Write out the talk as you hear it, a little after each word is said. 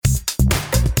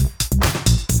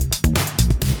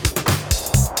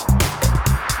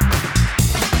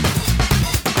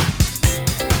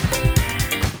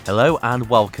Hello and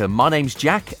welcome. My name's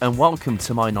Jack and welcome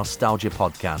to my Nostalgia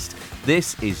podcast.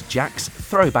 This is Jack's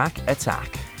Throwback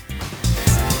Attack.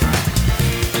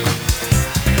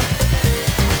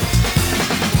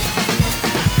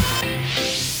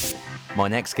 My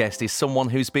next guest is someone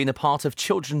who's been a part of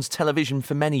children's television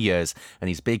for many years, and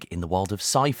he's big in the world of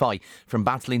sci-fi, from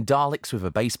battling Daleks with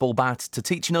a baseball bat to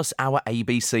teaching us our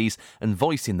ABCs and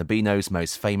voicing the Beano's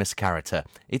most famous character.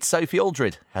 It's Sophie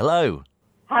Aldred. Hello.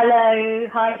 Hello.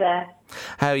 Hi there.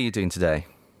 How are you doing today?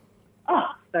 Oh,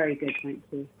 very good, thank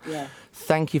you. Yeah.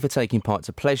 Thank you for taking part. It's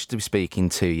a pleasure to be speaking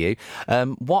to you.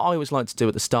 What I always like to do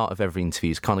at the start of every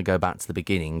interview is kind of go back to the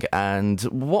beginning. And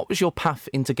what was your path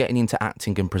into getting into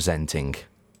acting and presenting?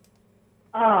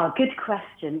 Good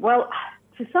question. Well,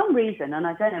 for some reason, and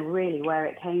I don't know really where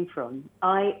it came from,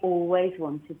 I always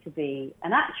wanted to be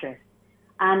an actress.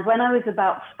 And when I was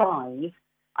about 5,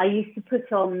 I used to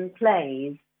put on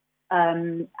plays,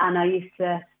 and I used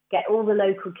to get all the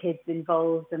local kids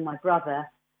involved and my brother.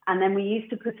 And then we used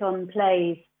to put on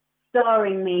plays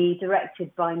starring me,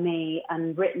 directed by me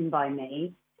and written by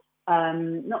me.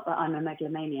 Not that I'm a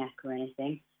megalomaniac or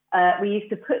anything. We used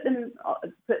to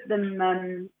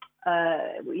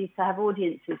we used to have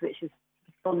audiences, which was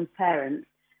Bond's parents,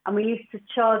 and we used to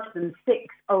charge them 6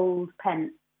 old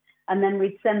pence. And then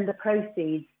we'd send the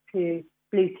proceeds to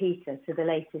Blue Peter, to the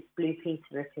latest Blue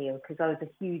Peter appeal, because I was a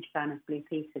huge fan of Blue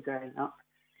Peter growing up.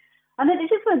 And then it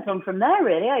just went on from there,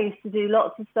 really. I used to do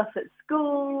lots of stuff at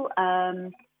school.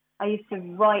 I used to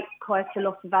write quite a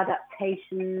lot of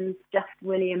adaptations, Just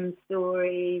Williams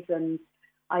stories, and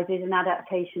I did an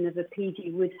adaptation of a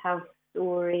P.G. Wodehouse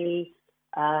story,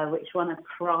 which won a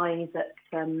prize at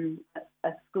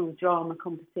a school drama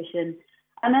competition.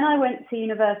 And then I went to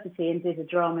university and did a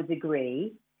drama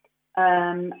degree.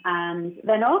 And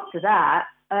then after that,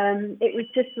 it was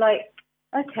just like,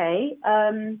 okay,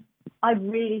 I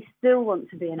really still want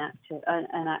to be an actor.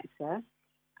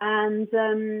 And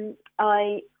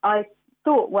I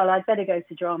thought, well, I'd better go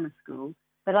to drama school.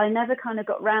 But I never kind of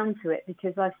got round to it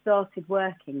because I started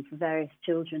working for various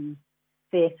children's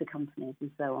theatre companies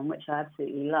and so on, which I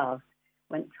absolutely loved.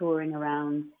 Went touring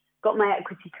around, got my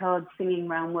equity card singing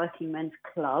around working men's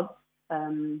clubs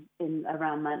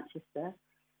around Manchester.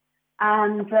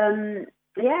 And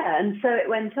and so it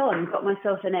went on. Got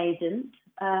myself an agent.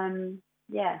 And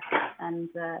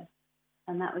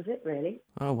that was it, really.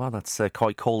 Oh, wow, that's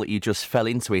quite cool that you just fell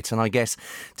into it. And I guess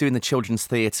doing the children's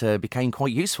theatre became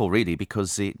quite useful, really,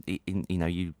 because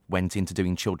you went into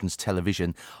doing children's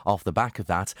television off the back of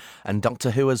that. And Doctor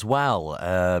Who as well.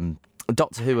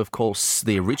 Doctor Who, of course,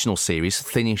 the original series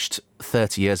finished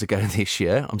 30 years ago this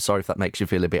year. I'm sorry if that makes you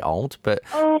feel a bit old, but...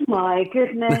 Oh, my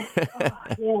goodness.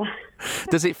 Yeah.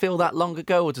 Does it feel that long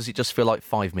ago, or does it just feel like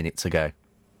 5 minutes ago?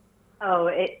 Oh,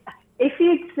 if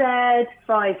you'd said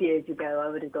 5 years ago, I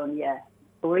would have gone, yes,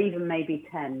 or even maybe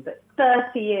 10. But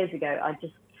 30 years ago, I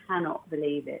just cannot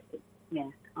believe it.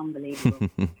 It's unbelievable.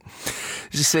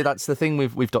 You see, that's the thing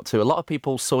with Doctor Who. A lot of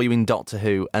people saw you in Doctor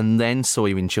Who and then saw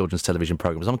you in children's television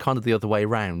programmes. I'm kind of the other way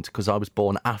around because I was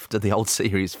born after the old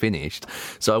series finished.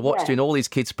 So I watched you in all these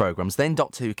kids' programmes. Then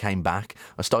Doctor Who came back.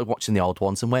 I started watching the old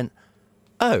ones and went,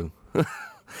 oh.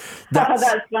 That's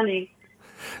funny.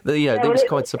 They was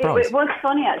quite surprised. It was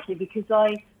funny, actually, because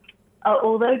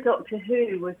although Doctor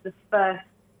Who was the first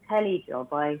telly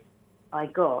job I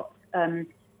got,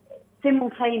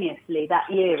 simultaneously that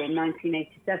year in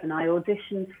 1987, I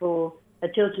auditioned for a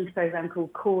children's programme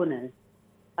called Corners.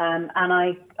 And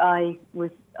I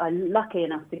was lucky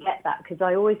enough to get that because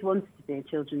I always wanted to be a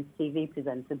children's TV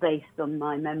presenter based on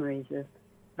my memories of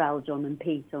Val, John and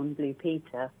Pete on Blue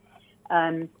Peter.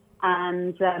 And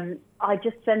I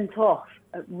just sent off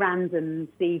random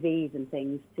CVs and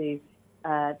things to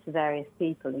various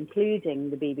people, including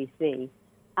the BBC.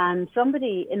 And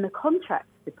somebody in the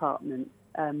contracts department,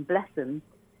 bless them,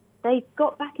 they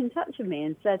got back in touch with me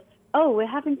and said, oh, we're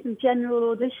having some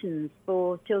general auditions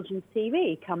for children's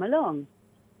TV, come along.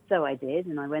 So I did,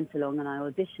 and I went along and I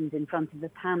auditioned in front of a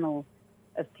panel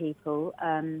of people,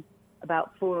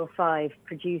 about 4 or 5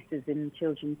 producers in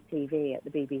children's TV at the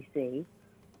BBC.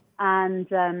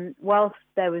 And whilst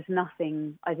there was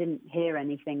nothing, I didn't hear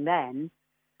anything then,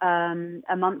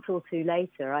 a month or 2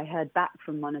 later, I heard back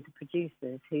from one of the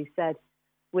producers who said,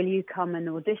 will you come and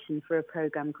audition for a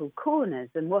programme called Corners?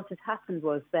 And what had happened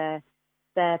was their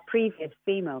previous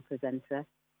female presenter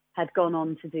had gone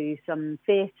on to do some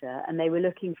theatre and they were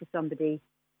looking for somebody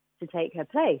to take her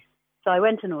place. So I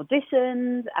went and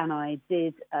auditioned and I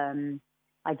did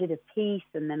a piece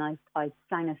and then I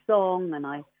sang a song and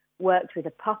I worked with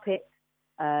a puppet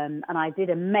and I did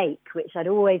a make, which I'd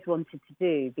always wanted to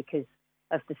do because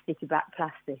of the sticky back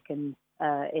plastic and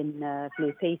in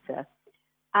Blue Peter.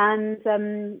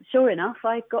 And sure enough,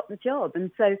 I got the job.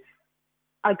 And so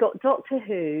I got Doctor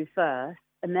Who first,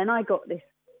 and then I got this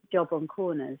job on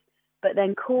Corners. But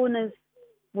then Corners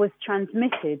was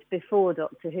transmitted before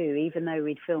Doctor Who, even though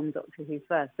we'd filmed Doctor Who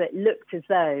first. So it looked as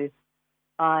though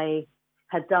I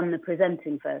had done the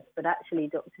presenting first, but actually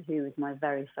Doctor Who was my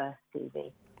very first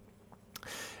TV.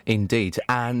 Indeed.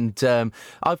 And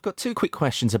I've got two quick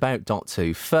questions about Doctor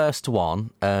Who. First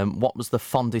one, what was the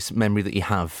fondest memory that you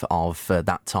have of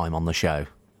that time on the show?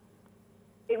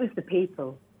 It was the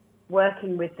people,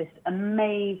 working with this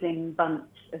amazing bunch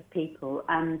of people.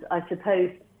 And I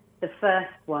suppose the first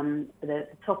one, the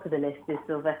top of the list, is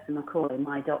Sylvester McCoy,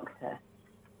 my doctor,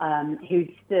 who's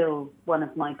still one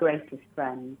of my greatest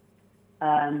friends.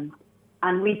 And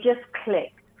we just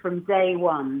clicked from day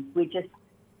one. We just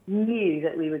knew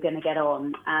that we were going to get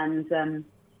on. And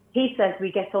he says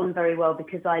we get on very well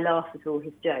because I laugh at all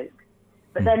his jokes.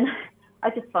 But then I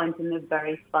just find him a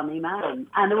very funny man.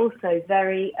 And also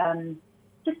very,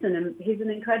 he's an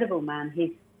incredible man.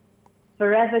 He's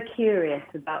forever curious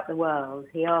about the world.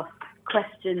 He asks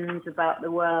questions about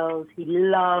the world. He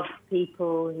loves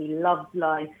people. He loves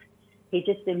life. He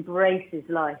just embraces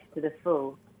life to the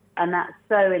full. And that's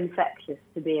so infectious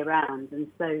to be around and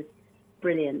so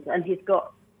brilliant. And he's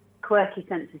got quirky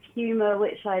sense of humour,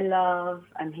 which I love.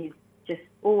 And he's just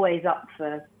always up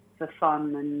for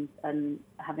fun and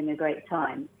having a great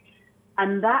time.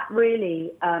 And that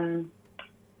really,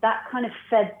 that kind of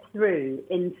fed through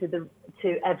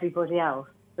to everybody else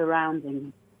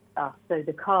surrounding us. So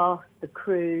the cast, the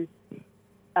crew,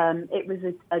 it was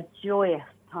a joyous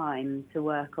time to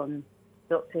work on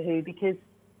Doctor Who because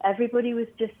everybody was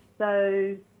just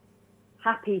so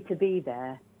happy to be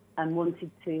there and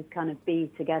wanted to kind of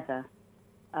be together.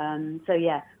 So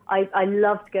yeah, I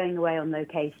loved going away on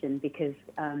location because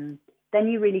then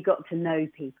you really got to know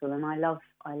people, and I love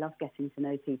getting to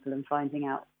know people and finding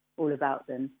out all about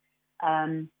them.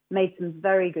 Made some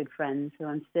very good friends who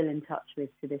I'm still in touch with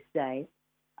to this day.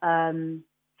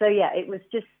 So yeah, it was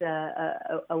just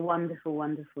a wonderful,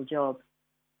 wonderful job.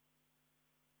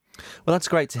 Well, that's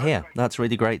great to hear. That's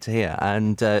really great to hear.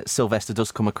 And Sylvester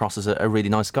does come across as a really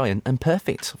nice guy and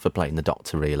perfect for playing the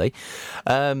Doctor, really.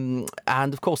 And,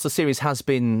 of course, the series has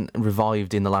been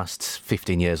revived in the last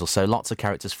 15 years or so. Lots of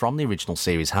characters from the original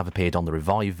series have appeared on the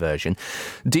revived version.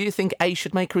 Do you think Ace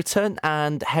should make a return?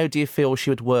 And how do you feel she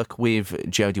would work with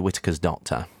Jodie Whittaker's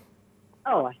Doctor?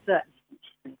 Oh, I certainly think she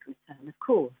should make a return, of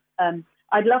course.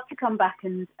 I'd love to come back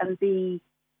and be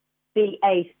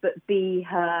Ace, but be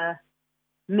her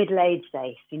middle-aged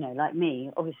Ace, like me.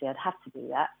 Obviously, I'd have to do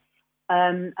that.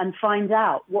 And find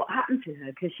out what happened to her,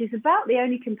 because she's about the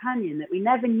only companion that we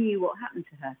never knew what happened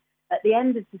to her. At the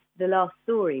end of the last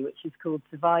story, which is called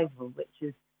Survival, which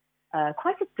is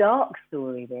quite a dark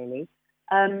story, really,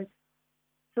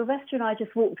 Sylvester and I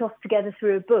just walked off together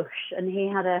through a bush, and he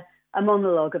had a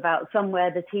monologue about somewhere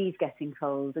the tea's getting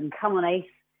cold, and come on, Ace,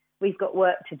 we've got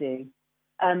work to do.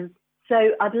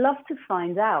 So I'd love to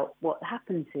find out what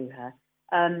happened to her.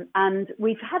 And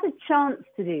we've had a chance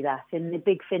to do that in the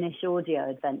Big Finish audio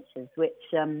adventures, which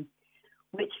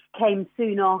came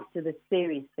soon after the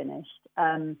series finished.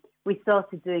 We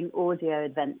started doing audio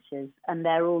adventures, and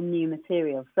they're all new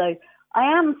material. So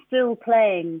I am still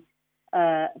playing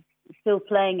Ace.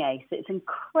 It's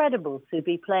incredible to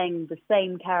be playing the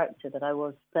same character that I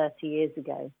was 30 years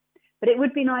ago. But it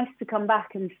would be nice to come back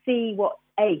and see what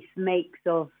Ace makes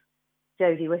of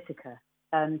Jodie Whittaker.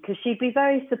 Because she'd be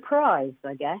very surprised,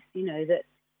 I guess,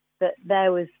 that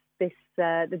there was this,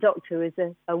 the Doctor was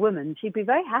a woman. She'd be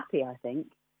very happy, I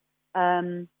think.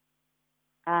 And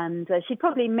she'd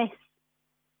probably miss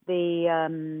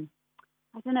the,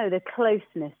 the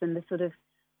closeness and the sort of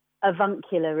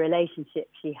avuncular relationship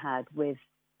she had with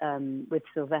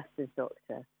Sylvester's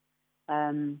Doctor.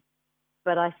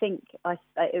 But I think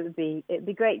it'd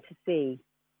be great to see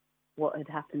what had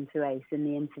happened to Ace in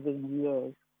the intervening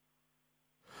years.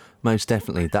 Most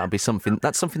definitely. That'll be something.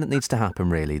 That's something that needs to happen,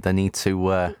 really. They need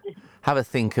to have a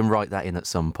think and write that in at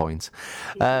some point.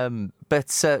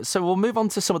 So we'll move on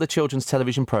to some of the children's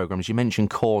television programmes. You mentioned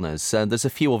Corners. There's a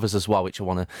few others as well, which I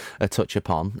want to touch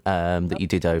upon that you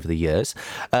did over the years.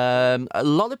 A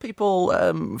lot of people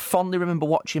fondly remember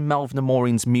watching Melvin and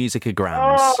Maureen's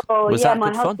Musicograms. Was that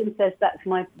my good fun? husband says that's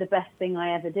the best thing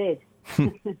I ever did.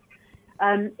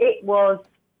 It was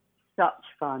such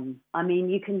fun. I mean,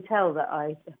 you can tell that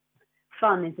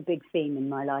fun is a big theme in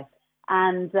my life.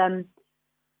 And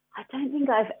I don't think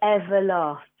I've ever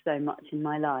laughed so much in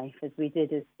my life as we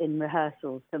did in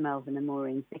rehearsals for Melvin and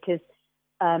Maureen, because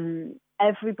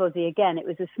everybody, again, it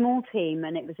was a small team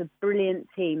and it was a brilliant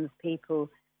team of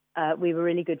people we were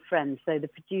really good friends. So the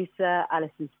producer,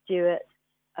 Alison Stewart,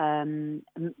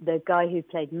 the guy who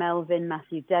played Melvin,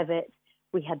 Matthew Devitt.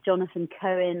 We had Jonathan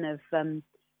Cohen of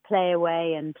Play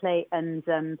Away and Play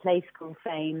School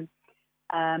fame,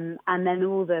 and then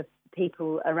all the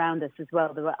people around us as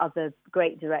well. There were other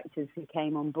great directors who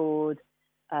came on board.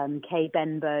 Kay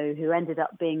Benbow, who ended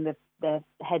up being the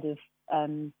head of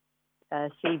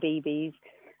CBeebies,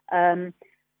 and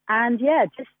yeah,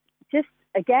 just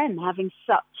again having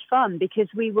such fun because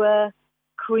we were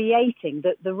creating.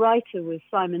 The writer was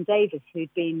Simon Davis,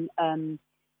 who'd been on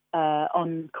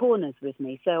Corners with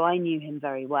me, so I knew him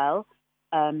very well.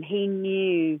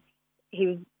 He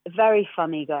was a very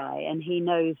funny guy, and he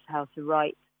knows how to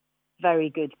write very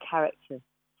good character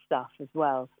stuff as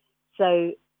well.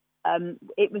 So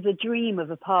it was a dream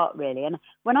of a part, really. And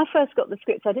when I first got the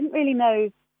script, I didn't really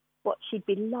know what she'd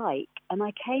be like. And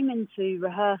I came into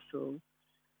rehearsal,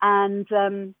 and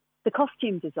the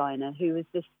costume designer, who was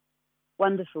this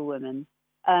wonderful woman,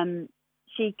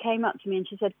 she came up to me and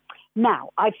she said, "Now,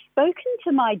 I've spoken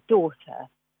to my daughter,"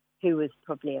 who was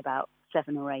probably about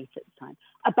 7 or 8 at the time,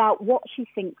 "about what she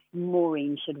thinks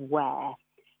Maureen should wear.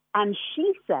 And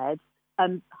she said,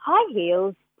 high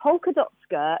heels, polka dot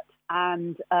skirt,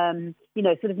 and,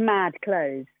 sort of mad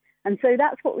clothes." And so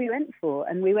that's what we went for.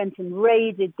 And we went and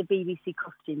raided the BBC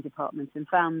costume department and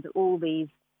found all these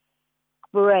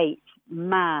great,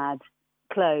 mad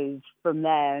clothes from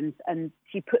there. And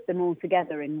she put them all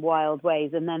together in wild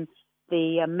ways. And then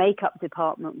the makeup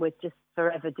department was just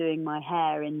forever doing my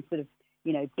hair in sort of,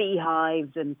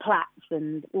 beehives and plaits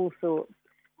and all sorts,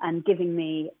 and giving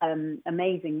me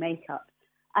amazing makeup.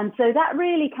 And so that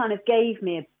really kind of gave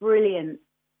me a brilliant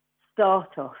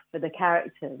start off for the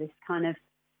character, this kind of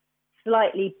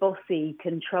slightly bossy,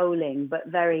 controlling, but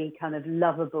very kind of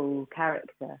lovable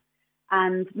character.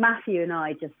 And Matthew and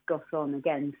I just got on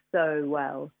again so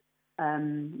well.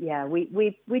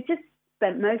 We just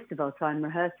spent most of our time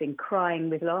rehearsing, crying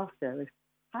with laughter. It was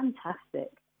fantastic.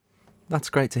 That's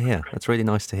great to hear. That's really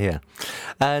nice to hear.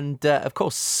 And, of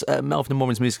course, Melvin and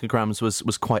Maureen's Musicograms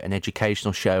was quite an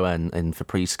educational show and for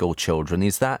preschool children.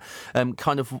 Is that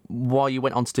kind of why you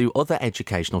went on to do other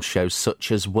educational shows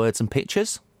such as Words and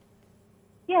Pictures?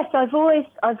 Yes, I've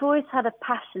always had a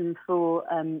passion for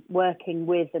working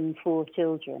with and for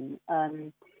children.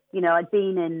 I'd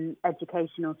been in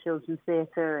educational children's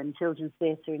theatre and children's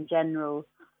theatre in general.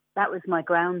 That was my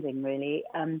grounding, really.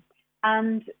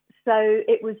 And so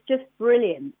it was just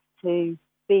brilliant to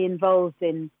be involved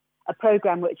in a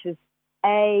programme which was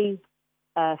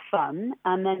fun,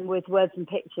 and then with Words and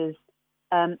Pictures,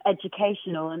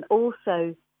 educational, and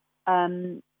also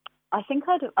I think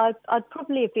I'd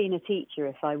probably have been a teacher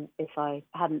if I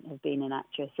hadn't have been an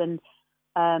actress, and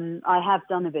I have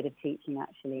done a bit of teaching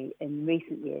actually in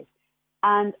recent years.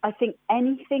 And I think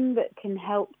anything that can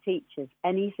help teachers,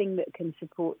 anything that can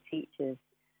support teachers,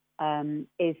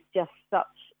 is just such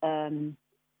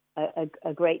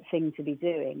a great thing to be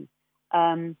doing.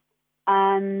 And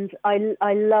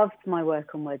I loved my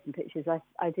work on Words and Pictures.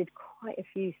 I did quite a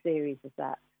few series of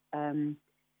that,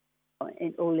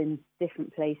 all in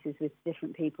different places with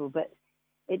different people. But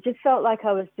it just felt like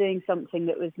I was doing something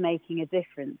that was making a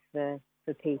difference for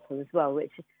people as well,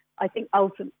 which I think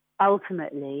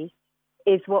ultimately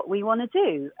is what we want to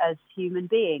do as human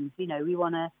beings. We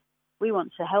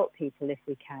want to help people if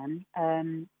we can,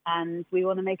 and we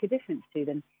want to make a difference to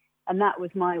them. And that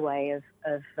was my way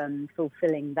of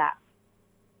fulfilling that,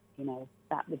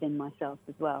 that within myself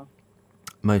as well.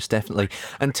 Most definitely.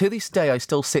 And to this day, I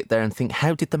still sit there and think,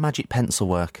 how did the magic pencil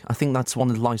work? I think that's one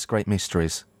of life's great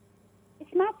mysteries.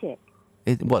 It's magic.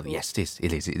 Yes,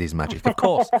 it is magic, of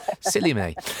course. Silly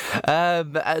me.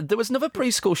 There was another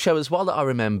preschool show as well that I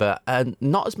remember, and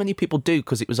not as many people do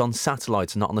because it was on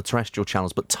satellite and not on the terrestrial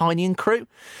channels, but Tiny and Crew.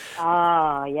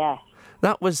 Ah, yes.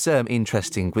 That was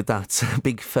interesting with that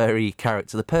big furry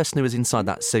character. The person who was inside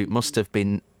that suit must have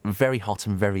been very hot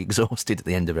and very exhausted at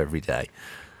the end of every day.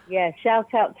 Yeah,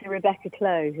 shout out to Rebecca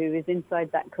Clow, who was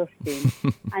inside that costume.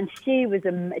 And she was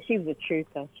a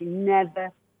trooper. She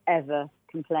never, ever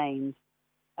complained.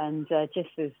 And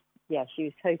she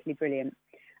was totally brilliant.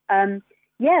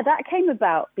 That came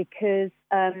about because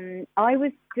I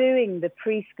was doing the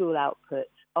preschool output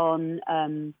on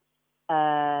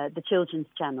the Children's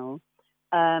Channel.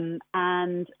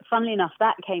 And funnily enough,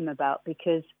 that came about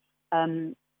because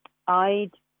I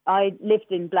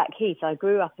lived in Blackheath. I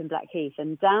grew up in Blackheath,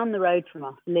 and down the road from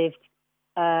us lived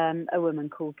a woman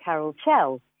called Carol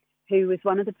Chell, who was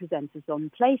one of the presenters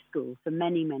on Play School for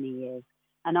many, many years.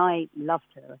 And I loved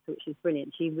her. I thought she was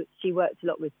brilliant. She worked a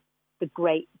lot with the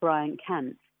great Brian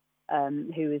Cant,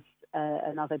 who was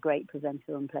another great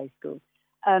presenter on Play School.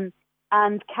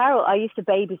 And Carol, I used to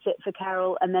babysit for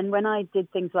Carol, and then when I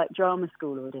did things like drama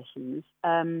school auditions,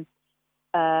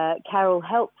 Carol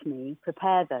helped me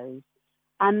prepare those.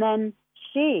 And then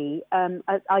she,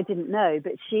 I didn't know,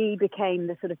 but she became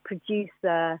the sort of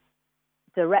producer,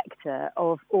 director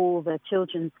of all the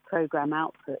children's program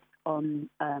output on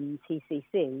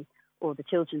TCC, or the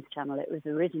Children's Channel, it was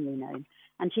originally known.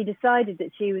 And she decided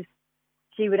that she'd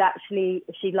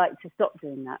like to stop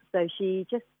doing that. So she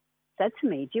just said to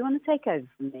me, do you want to take over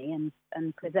from me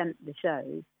and present the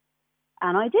shows?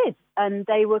 And I did. And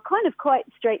they were kind of quite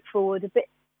straightforward, a bit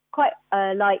quite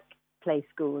like Play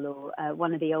School or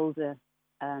one of the older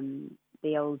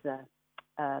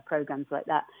programs like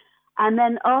that. And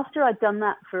then after I'd done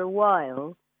that for a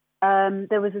while,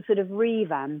 there was a sort of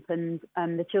revamp, and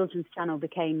the Children's Channel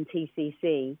became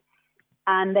TCC,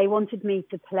 and they wanted me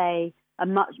to play a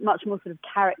much more sort of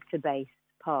character-based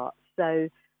part. So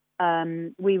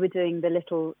we were doing the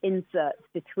little inserts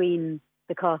between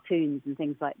the cartoons and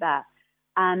things like that.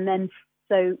 And then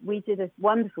so we did a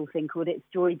wonderful thing called It's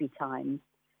Droiby Time,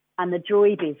 and the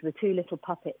Droibies were two little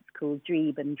puppets called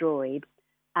Dreeb and Droib,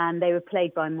 and they were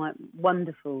played by my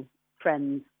wonderful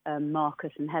friends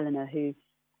Marcus and Helena, who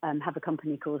have a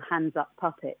company called Hands Up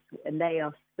Puppets, and they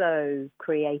are so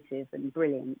creative and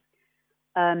brilliant.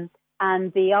 And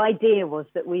the idea was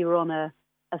that we were on a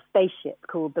spaceship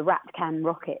called the Rat Can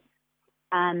Rocket,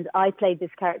 and I played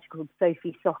this character called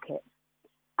Sophie Socket,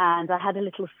 and I had a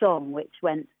little song which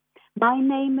went, my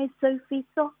name is Sophie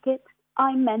Socket,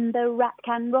 I'm in the Rat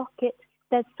Can Rocket,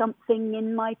 there's something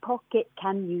in my pocket,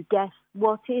 can you guess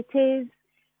what it is?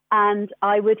 And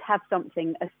I would have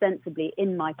something ostensibly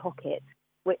in my pocket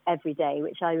every day,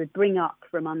 which I would bring up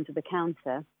from under the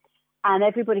counter, and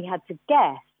everybody had to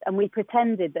guess, and we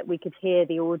pretended that we could hear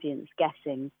the audience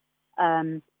guessing.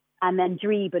 And then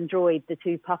Dreeb and Droid, the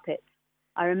two puppets,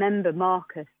 I remember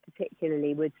Marcus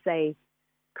particularly would say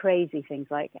crazy things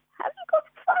like, have you got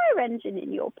a fire engine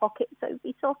in your pocket,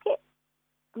 Sophie Socket?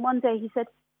 And one day he said,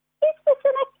 is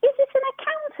this an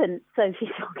accountant,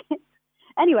 Sophie Socket?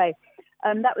 Anyway,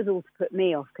 that was all to put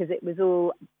me off, because it was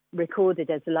all recorded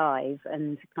as live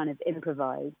and kind of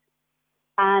improvised.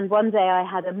 And one day I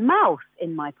had a mouse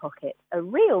in my pocket, a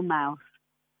real mouse.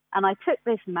 And I took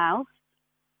this mouse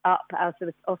up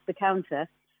off the counter,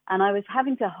 and I was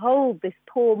having to hold this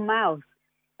poor mouse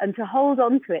and to hold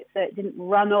onto it so it didn't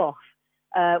run off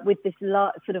with this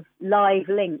sort of live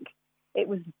link. It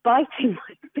was biting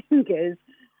my fingers,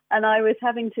 and I was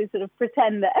having to sort of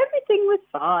pretend that everything was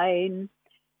fine.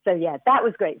 So yeah, that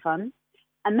was great fun.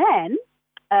 And then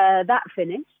that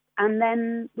finished, and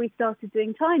then we started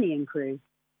doing Tiny and Crew,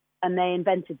 and they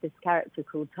invented this character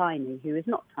called Tiny, who is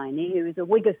not tiny, who is a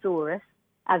Wigosaurus,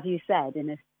 as you said,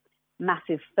 in a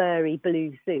massive furry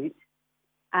blue suit,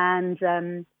 and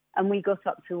we got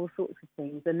up to all sorts of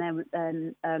things. And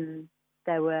then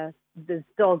there were the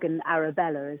Dog and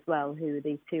Arabella as well, who were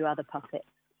these two other puppets.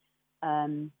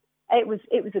 It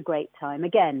was a great time.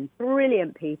 Again,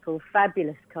 brilliant people,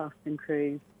 fabulous cast and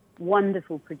crew,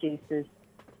 wonderful producers,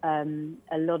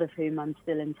 a lot of whom I'm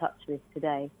still in touch with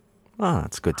today. Oh,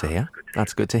 that's good to hear.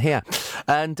 That's good to hear.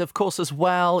 And, of course, as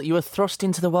well, you were thrust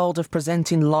into the world of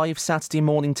presenting live Saturday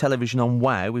morning television on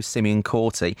WOW with Simeon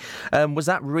Corty. Was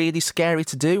that really scary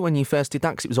to do when you first did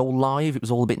that? Because it was all live, it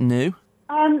was all a bit new?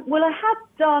 Well,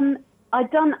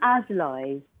 I'd done as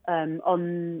live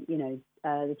on,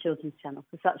 the Children's Channel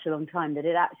for such a long time that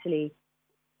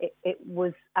it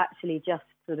was actually just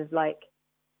sort of like,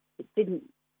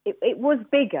 it was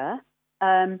bigger,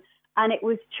 and it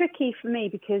was tricky for me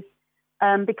because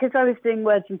I was doing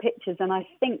Words and Pictures, and I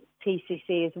think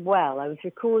TCC as well. I was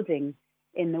recording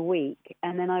in the week,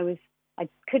 and then I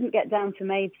couldn't get down to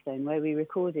Maidstone where we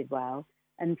recorded WOW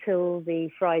until the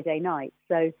Friday night.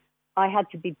 So I had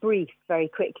to be briefed very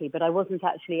quickly, but I wasn't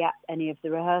actually at any of the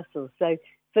rehearsals. So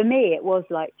for me, it was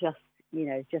like just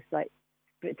like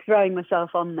throwing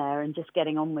myself on there and just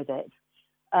getting on with it.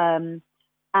 And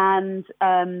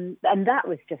that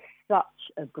was just such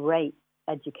a great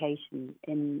education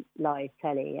in live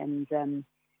telly and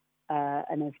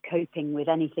of coping with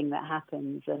anything that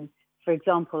happens. And for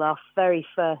example, our very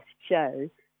first show,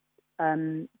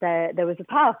 there was a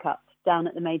power cut down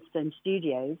at the Maidstone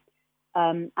studios,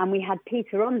 and we had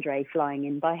Peter Andre flying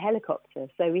in by helicopter.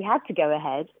 So we had to go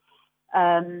ahead,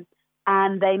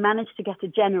 and they managed to get a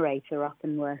generator up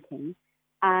and working.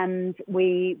 And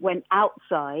we went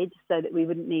outside so that we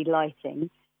wouldn't need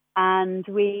lighting. And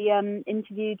we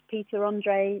interviewed Peter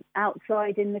Andre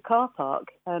outside in the car park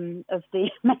of the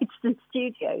Maidstone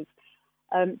studios.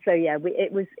 So yeah,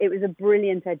 it was a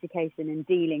brilliant education in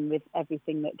dealing with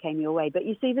everything that came your way. But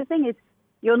you see, the thing is,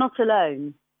 you're not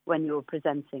alone. when you're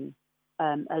presenting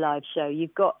a live show.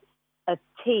 You've got a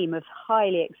team of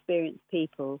highly experienced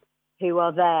people who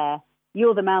are there.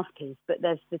 You're the mouthpiece, but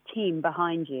there's the team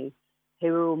behind you who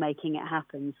are all making it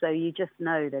happen. So you just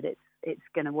know that it's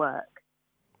going to work.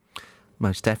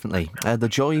 Most definitely. The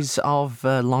joys of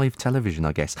live television,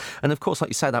 I guess. And of course, like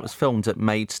you said, that was filmed at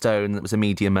Maidstone. That was a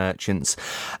Media Merchants.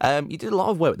 You did a lot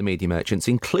of work with the Media Merchants,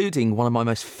 including one of my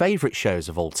most favourite shows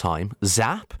of all time,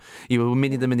 Zap. You were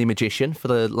Minnie the Mini Magician for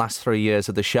the last 3 years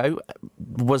of the show.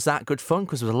 Was that good fun?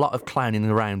 Because there was a lot of clowning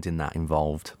around in that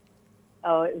involved.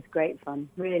 Oh, it was great fun.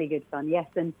 Really good fun, yes.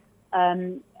 And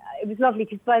it was lovely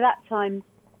because by that time,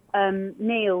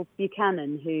 Neil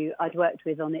Buchanan, who I'd worked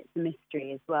with on It's a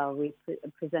Mystery as well, we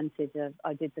presented,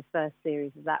 I did the first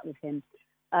series of that with him.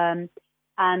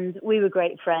 And we were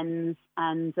great friends,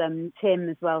 and Tim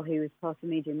as well, who was part of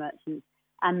Media Merchants.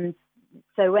 And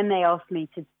so when they asked me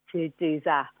to do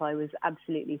Zap, I was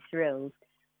absolutely thrilled.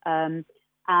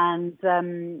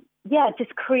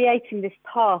 Just creating this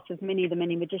part of Minnie the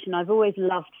Mini Magician. I've always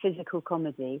loved physical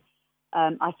comedy.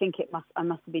 I think I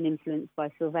must have been influenced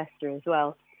by Sylvester as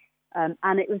well.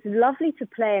 And it was lovely to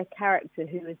play a character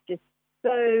who was just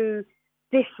so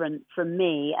different from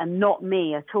me and not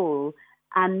me at all,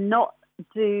 and not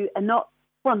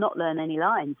learn any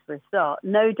lines for a start.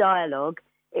 No dialogue.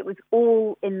 It was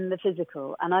all in the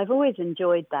physical, and I've always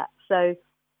enjoyed that. So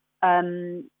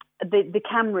the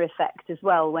camera effect as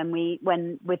well, when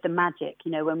with the magic,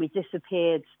 when we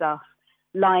disappeared stuff,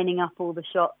 lining up all the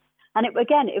shots, and it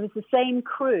was the same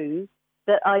crew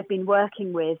that I've been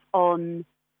working with on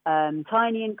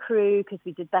Tiny and Crew, because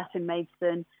we did that in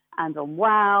Maidstone, and on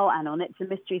Wow, and on It's a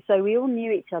Mystery. So we all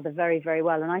knew each other very, very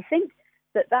well. And I think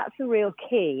that that's a real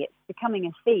key. It's becoming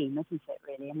a theme, isn't it,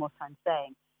 really, in what I'm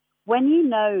saying? When you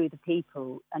know the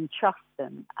people and trust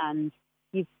them, and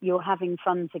you're having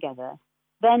fun together,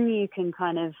 then you can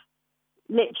kind of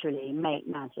literally make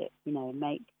magic,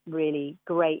 make really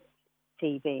great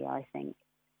TV, I think.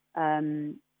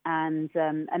 And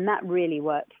that really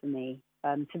worked for me,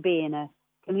 to be in a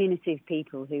community of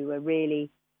people who were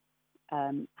really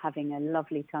having a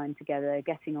lovely time together,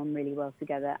 getting on really well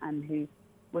together, and who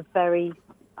were very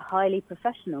highly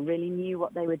professional, really knew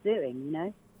what they were doing,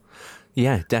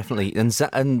 Yeah, definitely.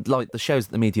 And like the shows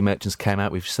that the Media Merchants came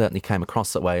out, we've certainly came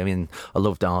across that way. I mean, I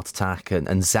loved Art Attack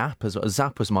and Zap as well.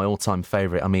 Zap was my all-time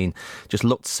favourite. I mean, just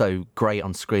looked so great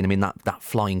on screen. I mean, that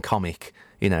flying comic,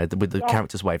 with the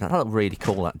characters waving, that looked really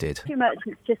cool, that did. Media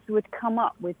Merchants just would come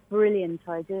up with brilliant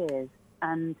ideas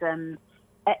and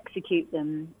execute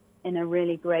them in a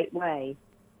really great way.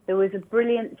 There was a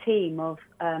brilliant team of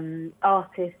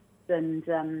artists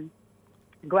and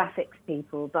graphics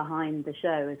people behind the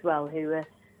show as well, who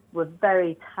were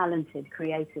very talented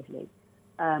creatively,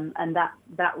 and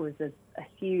that was a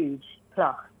huge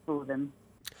plus for them.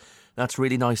 That's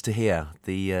really nice to hear.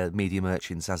 The Media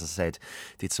Merchants, as I said,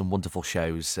 did some wonderful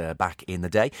shows back in the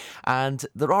day. And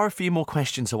there are a few more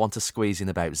questions I want to squeeze in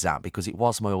about Zap, because it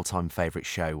was my all-time favourite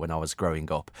show when I was growing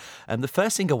up. And the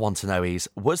first thing I want to know is,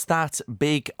 was that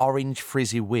big orange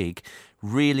frizzy wig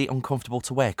really uncomfortable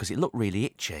to wear? Because it looked really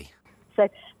itchy. So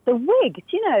the wig,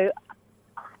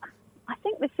 I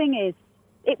think the thing is,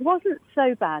 it wasn't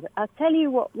so bad. I'll tell you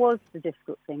what was the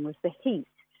difficult thing, was the heat.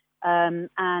 And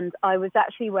I was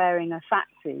actually wearing a fat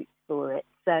suit for it.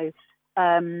 So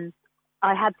I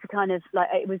had to kind of,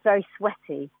 it was very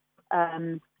sweaty.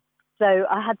 So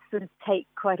I had to sort of take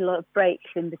quite a lot of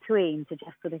breaks in between to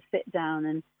just sort of sit down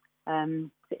and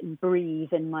sit and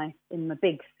breathe in my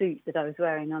big suit that I was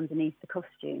wearing underneath the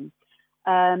costume.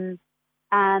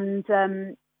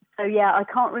 So yeah, I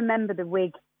can't remember the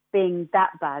wig being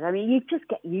that bad. I mean, you just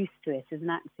get used to it as an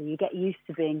actor. You get used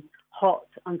to being hot,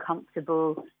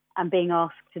 uncomfortable, and being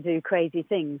asked to do crazy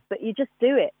things. But you just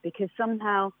do it because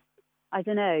somehow, I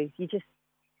don't know, you just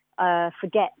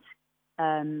forget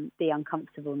the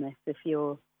uncomfortableness if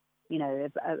you're,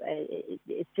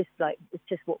 it's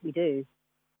just what we do.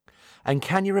 And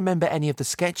can you remember any of the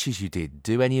sketches you did?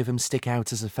 Do any of them stick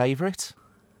out as a favourite?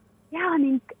 Yeah, I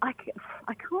mean, I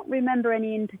can't remember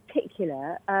any in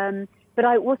particular.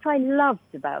 But what I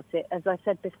loved about it, as I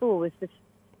said before, was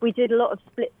we did a lot of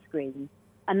split screen,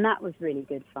 and that was really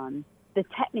good fun. The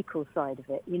technical side of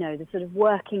it, the sort of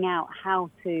working out how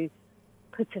to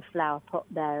put a flower pot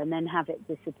there and then have it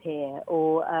disappear,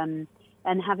 or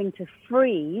and having to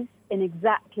freeze in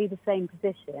exactly the same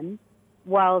position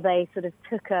while they sort of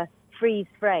took a freeze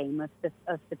frame of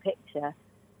the picture,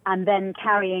 and then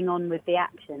carrying on with the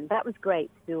action. That was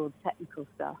great to do all the technical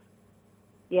stuff.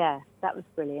 Yeah, that was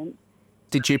brilliant.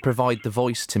 Did you provide the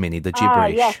voice to Minnie, the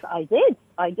gibberish? Yes, I did.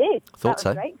 Thought that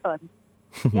was great fun.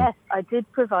 Yes, I did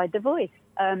provide the voice.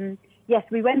 yes,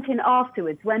 we went in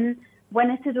afterwards when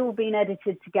it had all been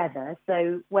edited together.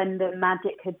 So when the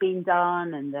magic had been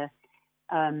done and the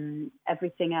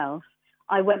everything else,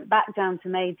 I went back down to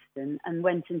Maidstone and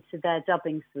went into their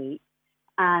dubbing suite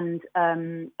and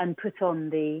put on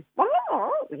the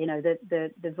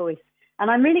the voice. And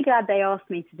I'm really glad they asked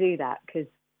me to do that, because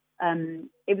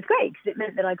it was great, because it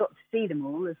meant that I got to see them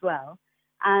all as well.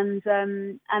 And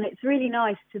it's really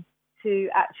nice to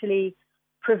actually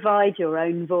provide your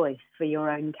own voice for your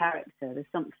own character. There's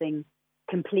something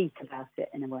complete about it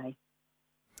in a way.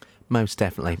 Most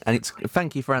definitely. And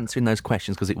thank you for answering those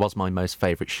questions, because it was my most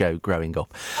favourite show growing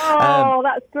up. Oh,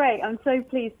 that's great. I'm so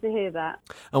pleased to hear that.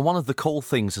 And one of the cool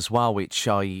things as well, which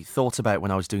I thought about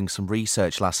when I was doing some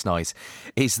research last night,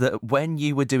 is that when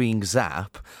you were doing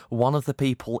Zap, one of the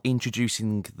people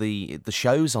introducing the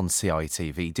shows on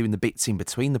CITV, doing the bits in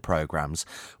between the programmes,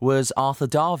 was Arthur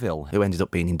Darvill, who ended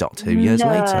up being in Doctor Who years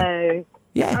later.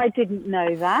 Yeah. I didn't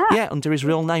know that. Yeah, under his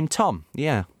real name, Tom.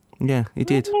 Yeah, he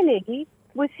did. Really?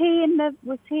 Was he in the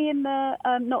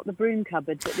not the broom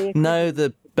cupboard, but the... No,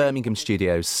 the Birmingham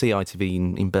studios,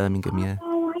 CITV in Birmingham, yeah.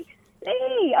 Oh, I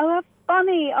see. Oh, how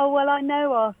funny. Oh, well, I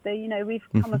know Arthur. You know, we've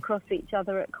come across each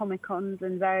other at Comic-Cons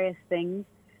and various things.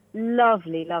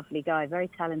 Lovely, lovely guy. Very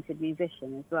talented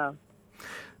musician as well.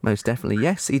 Most definitely,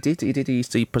 yes, he did. He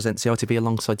used to present CITV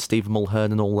alongside Stephen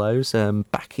Mulhern and all those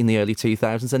back in the early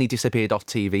 2000s. Then he disappeared off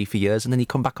TV for years, and then he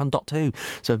come back on Doctor Who.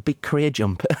 So a big career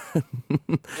jump.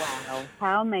 Wow,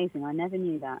 how amazing! I never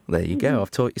knew that. There you go. I've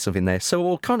taught you something there. So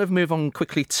we'll kind of move on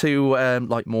quickly to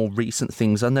like more recent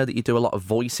things. I know that you do a lot of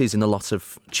voices in a lot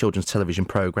of children's television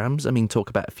programmes. I mean, talk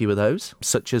about a few of those,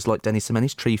 such as like Dennis the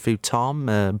Menace, Tree Food Tom,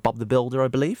 Bob the Builder, I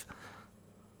believe.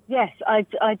 Yes, I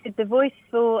did the voice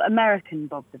for American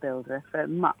Bob the Builder, for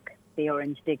Muck, the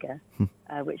Orange Digger,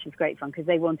 which was great fun, because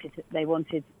they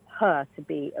wanted her to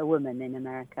be a woman in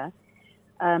America.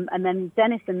 And then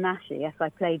Dennis and Nashi, yes, I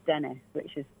played Dennis,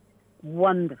 which was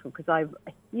wonderful, because I'm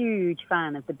a huge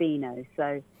fan of the Beano,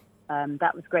 so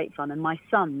that was great fun. And my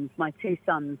two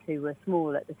sons, who were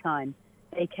small at the time,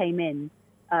 they came in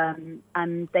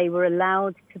and they were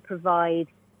allowed to provide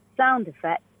sound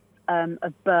effects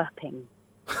of burping.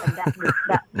 And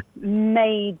that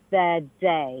made their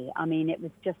day. I mean, it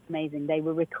was just amazing. They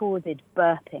were recorded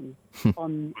burping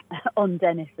on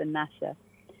Dennis and Nasha.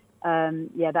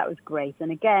 That was great.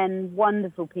 And again,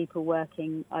 wonderful people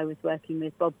working. I was working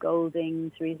with Bob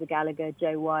Golding, Teresa Gallagher,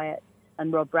 Joe Wyatt,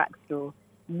 and Rob Rackstraw.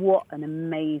 What an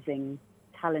amazing,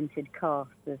 talented cast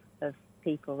of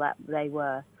people that they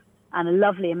were. And a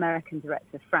lovely American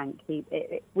director, Frank.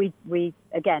 We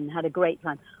again had a great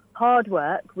time. Hard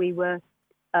work. We were,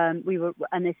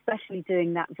 and especially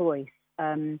doing that voice,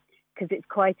 because it's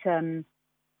quite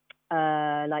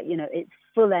it's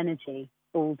full energy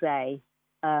all day,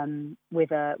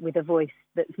 with a voice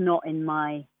that's not in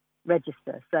my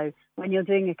register. So when you're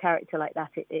doing a character like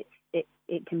that,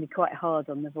 it can be quite hard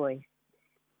on the voice.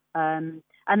 And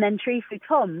then Tree Fu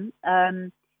Tom,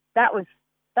 that was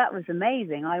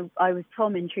amazing. I was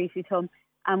Tom in Tree Fu Tom,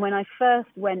 and when I first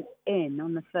went in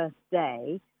on the first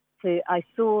day, I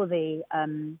saw the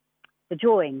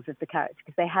drawings of the character,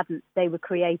 because they were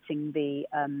creating the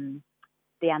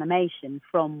animation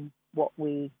from what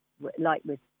we like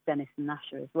with Dennis and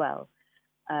Nasha as well,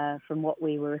 from what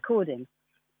we were recording.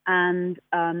 And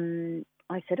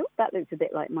I said, oh, that looks a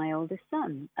bit like my oldest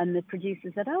son. And the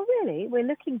producer said, oh, really? We're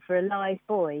looking for a live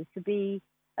boy to be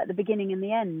at the beginning and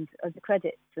the end of the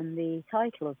credits and the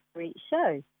titles for each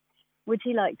show. Would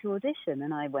he like to audition?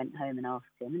 And I went home and asked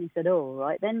him, and he said, oh, all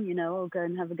right, then, I'll go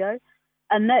and have a go.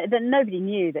 And then nobody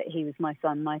knew that he was my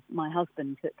son. My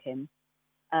husband took him,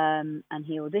 and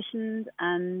he auditioned,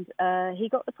 and he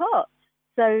got the part.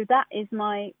 So that is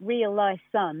my real life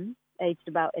son, aged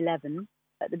about 11,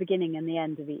 at the beginning and the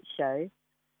end of each show.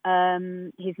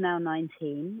 He's now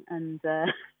 19, and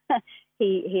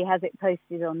he has it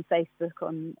posted on Facebook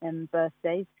on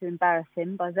birthdays to embarrass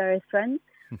him by various friends.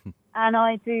 And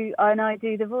I do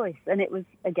the voice, and it was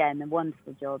again a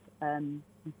wonderful job. I'm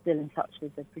still in touch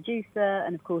with the producer,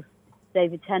 and of course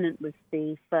David Tennant was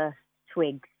the first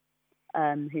Twigs,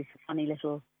 who's a funny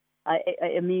little.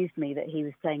 It amused me that he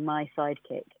was playing my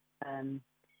sidekick, and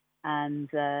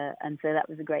so that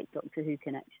was a great Doctor Who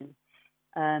connection.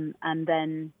 And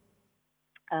then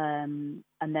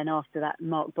after that,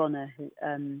 Mark Bonner, who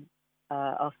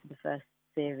after the first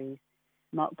series,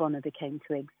 Mark Bonner became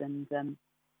Twigs, and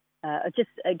just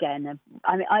again,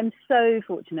 I'm so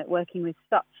fortunate working with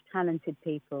such talented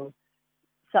people,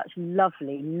 such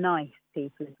lovely, nice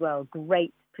people as well.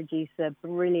 Great producer,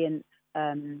 brilliant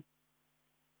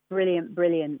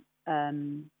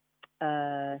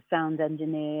sound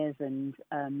engineers and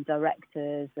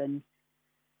directors, and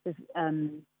there's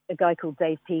a guy called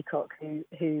Dave Peacock who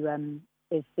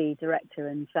is the director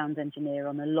and sound engineer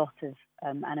on a lot of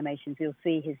animations. You'll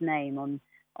see his name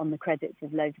on the credits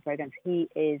of loads of programs. He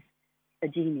is a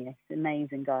genius,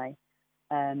 amazing guy,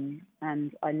 and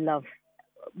I love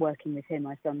working with him.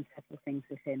 I've done several things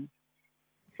with him.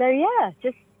 So yeah,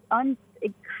 I'm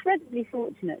incredibly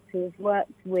fortunate to have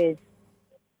worked with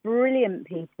brilliant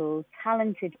people,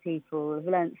 talented people. I've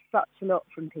learned such a lot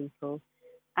from people,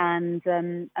 and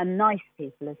nice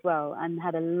people as well, and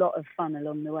had a lot of fun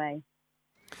along the way.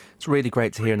 It's really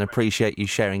great to hear and appreciate you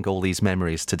sharing all these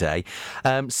memories today.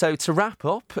 So to wrap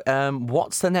up,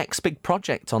 what's the next big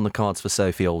project on the cards for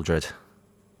Sophie Aldred?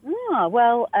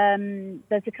 Well,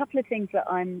 there's a couple of things that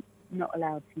I'm not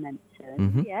allowed to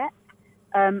mention yet.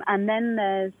 And then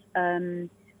there's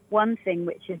one thing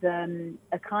which is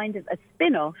a kind of a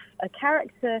spin-off, a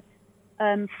character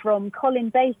from Colin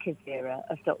Baker's era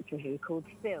of Doctor Who called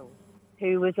Phil,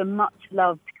 who was a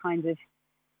much-loved kind of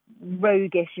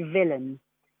roguish villain,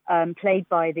 played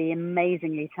by the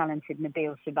amazingly talented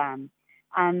Nabil Shaban.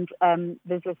 And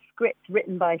there's a script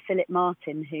written by Philip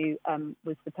Martin, who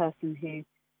was the person who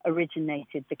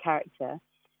originated the character.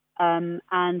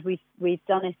 And we've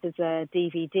done it as a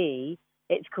DVD.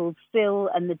 It's called Phil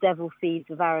and the Devil Thieves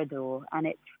of Arador, and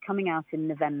it's coming out in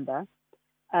November.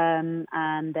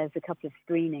 And there's a couple of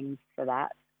screenings for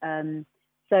that.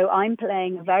 So I'm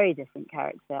playing a very different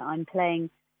character. I'm playing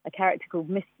a character called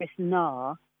Mistress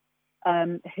Nar,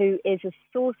 who is a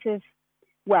sort of,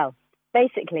 well,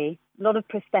 basically a lot of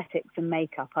prosthetics and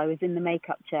makeup. I was in the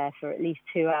makeup chair for at least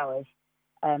 2 hours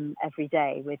every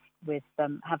day with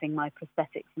having my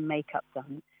prosthetics and makeup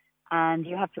done. And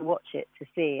you have to watch it to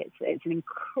see. It's an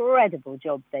incredible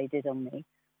job they did on me.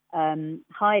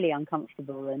 Highly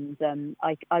uncomfortable, and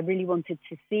I really wanted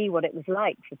to see what it was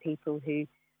like for people who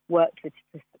worked with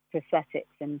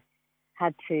prosthetics and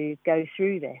had to go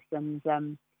through this. And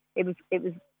it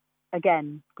was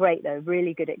again great though,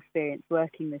 really good experience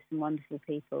working with some wonderful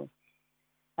people.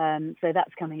 So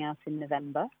that's coming out in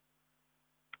November.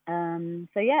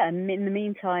 So yeah, and in the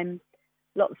meantime,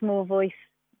 lots more voice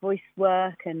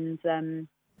work, and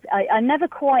I never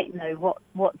quite know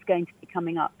what's going to be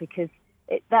coming up, because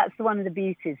that's one of the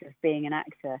beauties of being an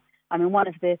actor. I mean, one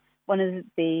of the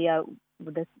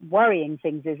worrying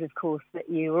things is, of course, that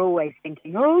you're always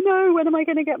thinking, oh no, when am I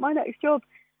going to get my next job?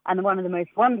 And one of the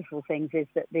most wonderful things is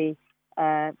that the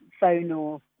phone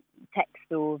or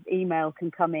text or email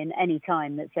can come in any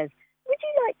time that says, would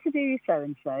you like to do so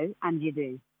and so? And you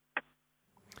do.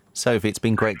 Sophie, it's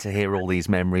been great to hear all these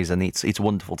memories, and it's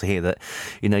wonderful to hear that,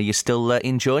 you know, you're still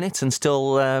enjoying it and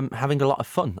still having a lot of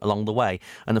fun along the way.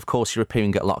 And of course, you're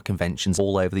appearing at a lot of conventions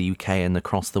all over the UK and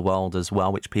across the world as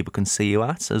well, which people can see you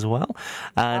at as well.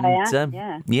 And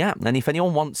yeah. And if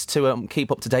anyone wants to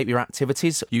keep up to date with your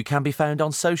activities, you can be found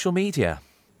on social media.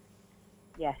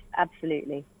 Yes,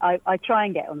 absolutely. I try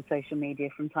and get on social media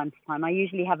from time to time. I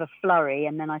usually have a flurry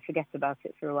and then I forget about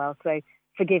it for a while. So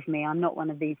forgive me, I'm not one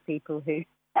of these people who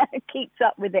keeps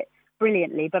up with it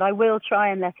brilliantly, but I will try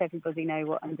and let everybody know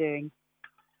what I'm doing.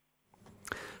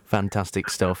 Fantastic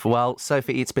stuff. Well,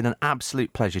 Sophie, it's been an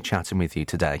absolute pleasure chatting with you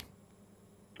today.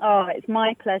 Oh, it's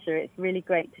my pleasure. It's really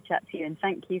great to chat to you, and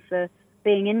thank you for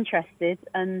being interested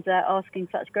and asking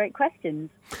such great questions.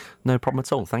 No problem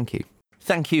at all. Thank you.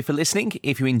 Thank you for listening.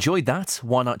 If you enjoyed that,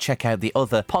 why not check out the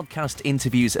other podcast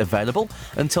interviews available?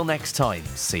 Until next time,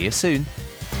 see you soon.